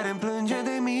care-mi plânge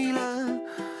de milă.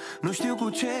 Nu știu cu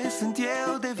ce sunt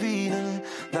eu de vină,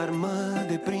 dar mă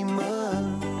deprimă.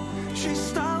 Și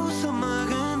stau să mă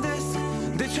gândesc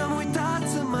de ce-am uitat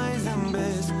să mai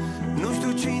zâmbesc. Nu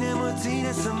știu cine mă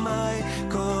ține să mai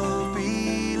copilăresc.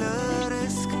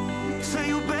 Să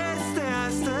iubesc de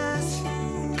astăzi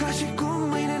ca și cum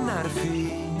mâine n-ar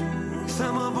fi.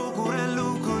 Să mă bucure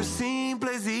lucruri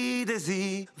simple zi de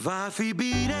zi. Va fi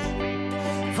bine,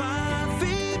 va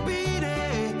fi bine.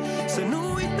 Să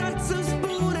nu uitați să-mi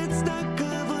spuneți dacă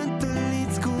vă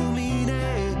întâlniți cu mine.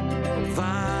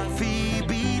 Va fi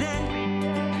bine,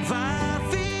 va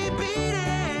fi bine.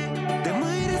 De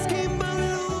mâine schimbăm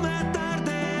lumea, dar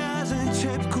de azi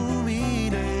încep cu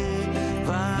mine.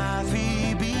 Va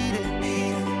fi bine,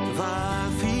 va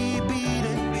fi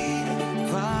bine,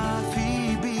 va fi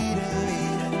bine,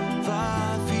 va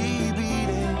fi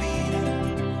bine.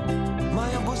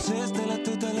 Mai obosesc de la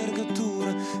atâta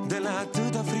alergătură, de la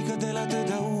atâta frică, de la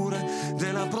atâta ură,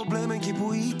 de la probleme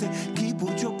închipuite,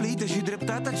 chipuri cioplite și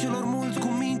dreptatea celor mulți cu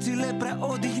mințile prea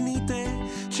odihnite.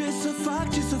 Ce să fac,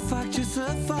 ce să fac, ce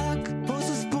să fac? O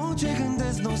să spun ce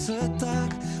gândesc, n-o să tac.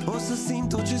 O să simt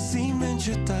tot ce simt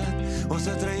neîncetat. O să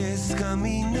trăiesc ca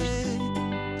mine.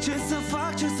 Ce să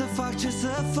fac, ce să fac, ce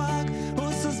să fac?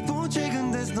 O să spun ce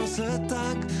gândesc, n-o să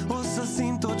tac. O să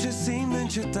simt tot ce simt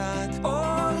neîncetat.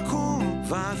 Oricum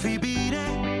va fi bine,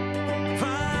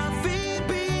 va fi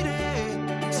bine.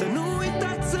 Să nu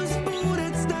uitați să-mi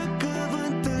spuneți dacă vă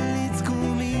întâlniți cu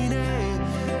mine.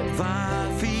 Va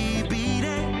fi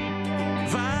bine,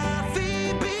 va fi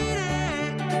bine.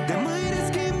 De mâine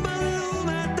schimbăm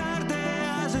lumea, dar de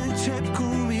azi încep cu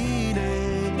mine.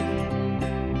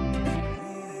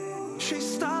 Și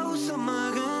stau să mă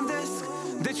gândesc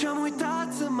de ce-am uitat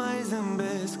să mai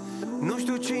zâmbesc. Nu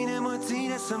știu cine mă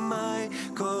ține să mai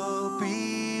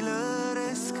copilăresc,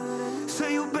 să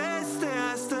iubesc de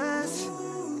astăzi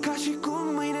ca și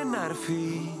cum mâine n-ar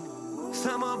fi,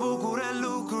 să mă bucure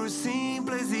lucruri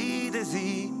simple zi de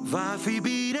zi. Va fi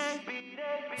bine,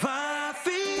 va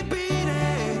fi bine.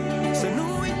 Să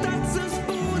nu uitați să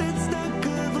spuneți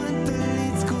dacă vă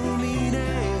întâlniți cu mine.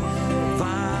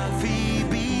 Va fi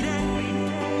bine,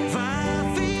 va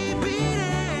fi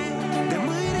bine. De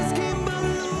mâine schimbăm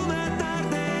lumea, dar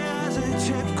de azi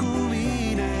încep cu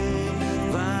mine.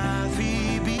 Va fi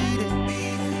bine,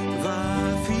 va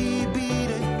fi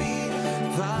bine,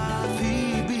 va fi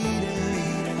bine,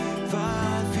 va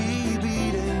fi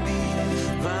bine,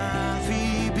 va fi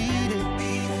bine,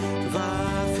 va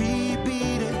fi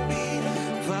bine,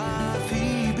 va fi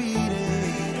bine,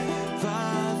 va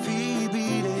fi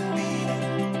bine.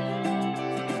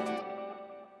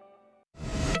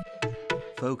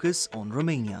 Focus on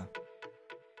Romania.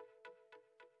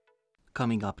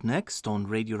 Coming up next on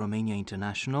Radio Romania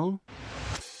International.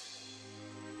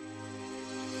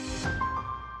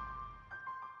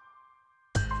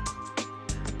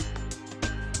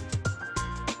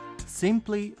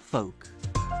 Simply Folk.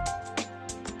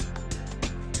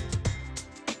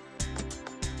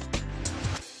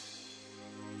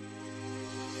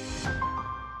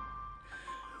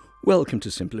 Welcome to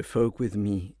Simply Folk with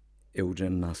me,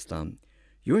 Eugen Mastan.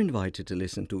 You're invited to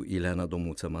listen to Ileana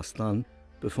Domuța Mastan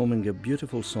performing a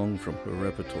beautiful song from her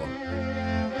repertoire.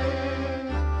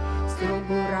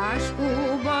 Struguraș cu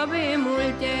bobe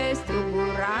multe,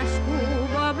 struguraș cu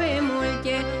bobe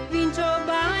multe, vin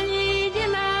ciobanii de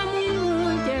la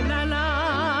munte, la la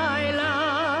la.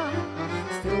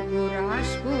 Struguraș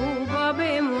cu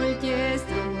bobe multe,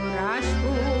 struguraș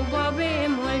cu bobe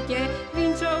multe,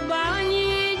 vin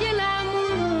ciobanii de la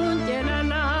munte, la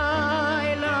la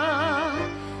la.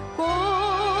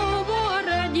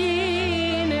 Coboră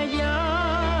din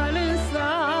deal în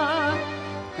sat,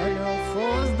 că le-a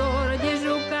fost dor de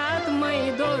jucat, măi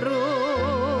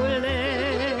dorule.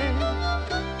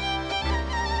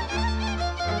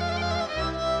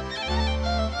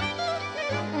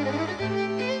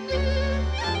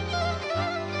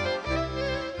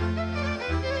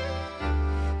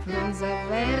 Frunză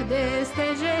verde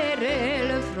stejerel,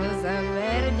 frunză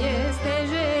verde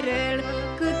stejerel,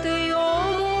 cât îi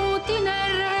omul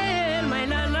tinerel, mai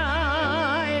la la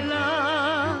la.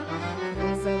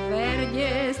 Frunză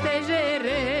verde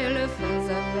stejerel,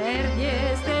 frunză verde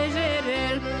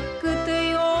stejerel, cât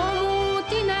îi omul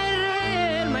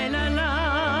tinerel, mai la la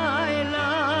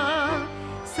la.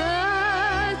 Să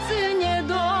ține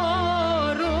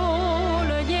dorul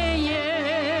de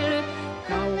el,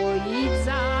 ca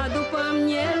oița după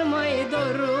miel, măi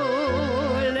dorule.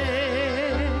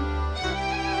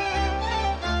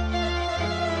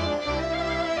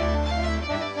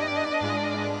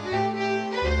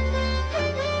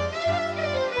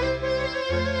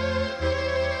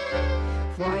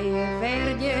 Foaie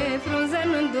verde, frunză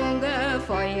în dungă,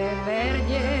 foaie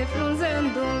verde, frunză în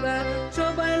dungă,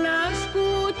 ciobănaș cu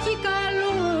tica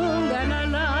lungă, la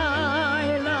la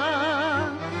la.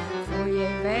 Foaie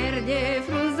verde,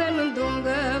 frunză în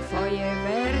dungă, foaie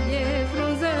verde,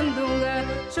 frunză în dungă,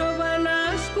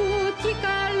 ciobănaș cu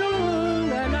tica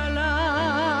lungă, la la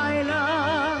la.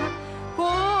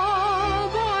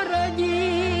 Coboră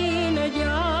din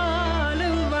deal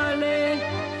în vale,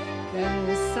 că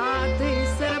în sat-i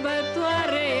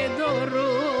sărbătoare,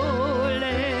 dorule.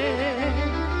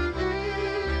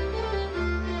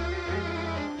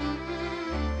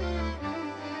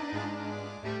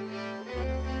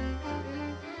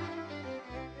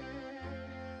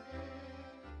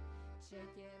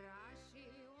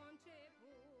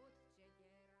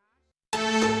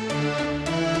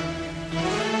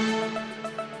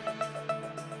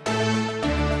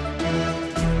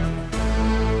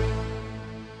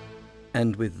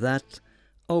 And with that,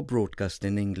 our broadcast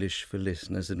in English for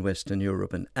listeners in Western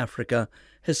Europe and Africa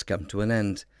has come to an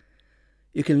end.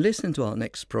 You can listen to our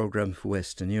next program for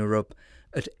Western Europe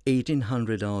at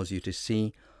 1800 hours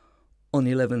UTC on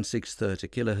 11630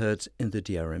 kHz in the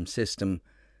DRM system.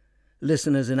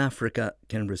 Listeners in Africa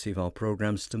can receive our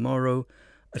programs tomorrow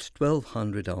at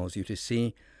 1200 hours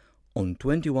UTC on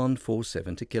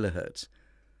 21470 kHz.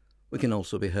 We can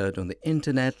also be heard on the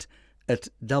internet at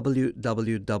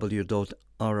www.rri.ro,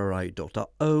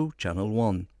 Channel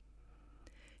 1.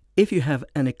 If you have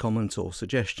any comments or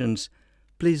suggestions,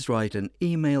 please write an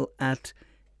email at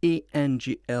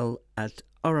engl@rri.ro.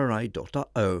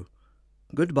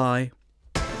 Goodbye.